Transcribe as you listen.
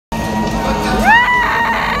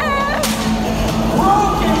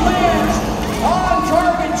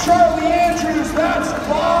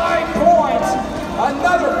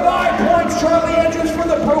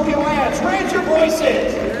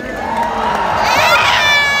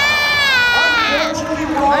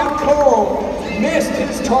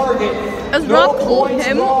Is Rob Cole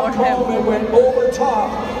him or him? It went over top.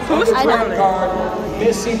 Who's Charlie? Card,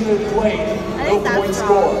 missing the plate. No point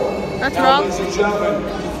score. That's now, Rob. ladies and gentlemen,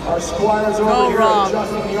 our squires over here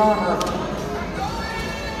adjusting the armor.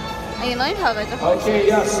 Okay,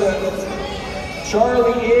 yes.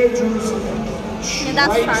 Charlie Andrews'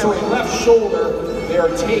 left shoulder, they are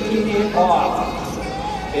taking it off.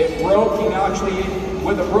 It broke. He actually,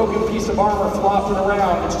 with a broken piece of armor, flopped it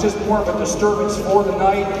around. It's just more of a disturbance for the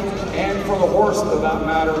knight and for the horse, for that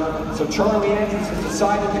matter. So Charlie Andrews has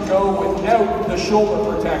decided to go without the shoulder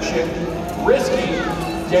protection, risking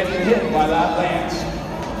getting hit by that lance.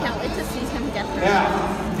 Can't wait to see him get hurt.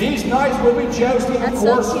 Now, these knights will be jousting the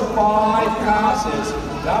course of 5 passes.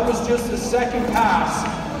 That was just the second pass.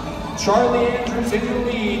 Charlie Andrews in the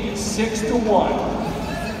lead, 6-1.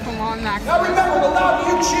 Come on, Max. Now remember, the louder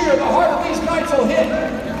you cheer, the harder these knights will hit.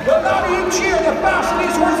 The louder you cheer, the faster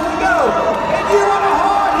these horses will go. And you want a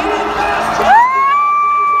hard-hitting fast cheer.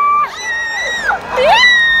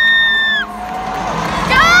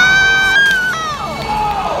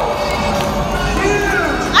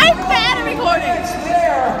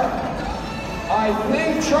 I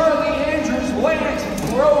think Charlie Andrews' lance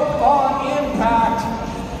broke on impact.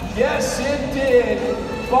 Yes, it did.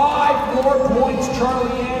 5 more points,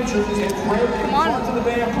 Charlie Andrews, and right in front of the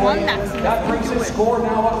band plate. That brings his score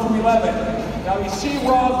now up to 11. Now you see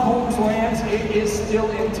Rob Holmes' lance, it is still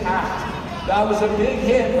intact. That was a big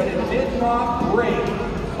hit, but it did not break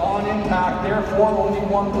on impact, therefore only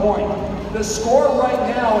 1 point. The score right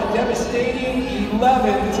now, a devastating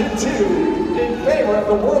 11-2 in favor of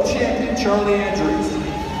the world champion, Charlie Andrews.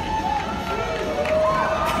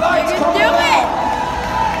 Knights coming out.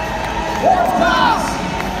 Fourth pass,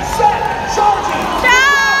 set, charging.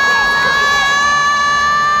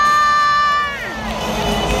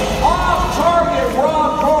 Off target,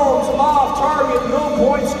 Rob Holmes, off target, no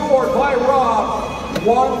point scored by Rob.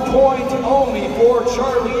 1 point only for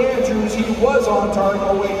Charlie Andrews. He was on target.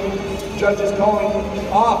 Oh wait, judges calling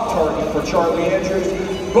off target for Charlie Andrews.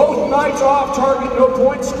 Both knights off target, no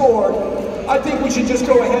points scored. I think we should just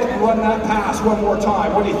go ahead and run that pass one more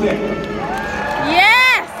time. What do you think?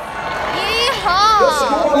 Yes! Yeehaw! The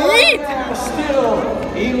score right now still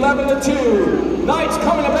 11-2. Knights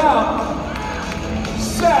coming about.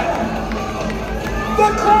 Set. The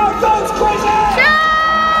crowd goes crazy!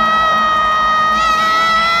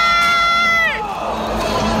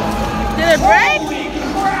 Did it break? Holy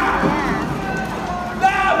crap!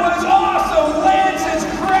 That was awesome! Lances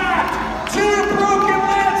cracked! 2 broken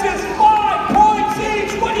lances, 5 points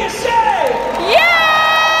each! What do you say? Yay!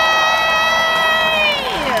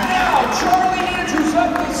 Now, Charlie Andrews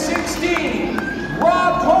up to 16.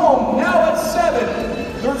 Rob Combe now at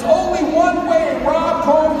 7. There's only one way Rob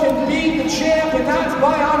Combe can beat the champ, and that's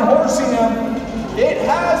by unhorsing him. It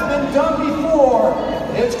has been done before.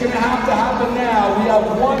 It's going to have to happen now. We have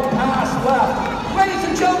 1 pass left. Ladies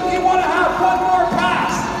and gentlemen, you want to have 1 more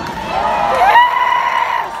pass?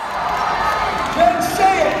 Yes! Then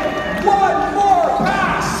say it. 1 more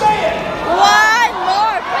pass. Say it. 1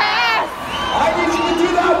 more pass. I need you to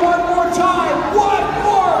do that 1 more time. 1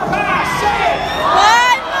 more pass. Say it.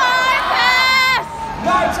 1 more pass.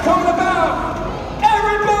 Knights coming about.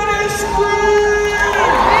 Everybody scream.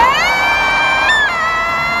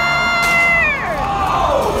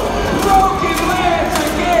 Broken lance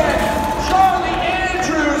again. Charlie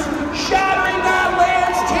Andrews shattering that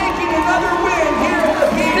lance, taking another win here in the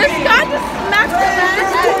PB. This guy just smacked the man in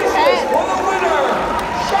his head. For the winner,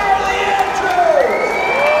 Charlie Andrews.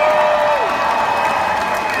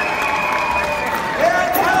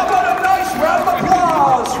 And how about a nice round of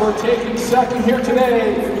applause for taking second here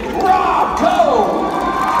today, Rob Combe.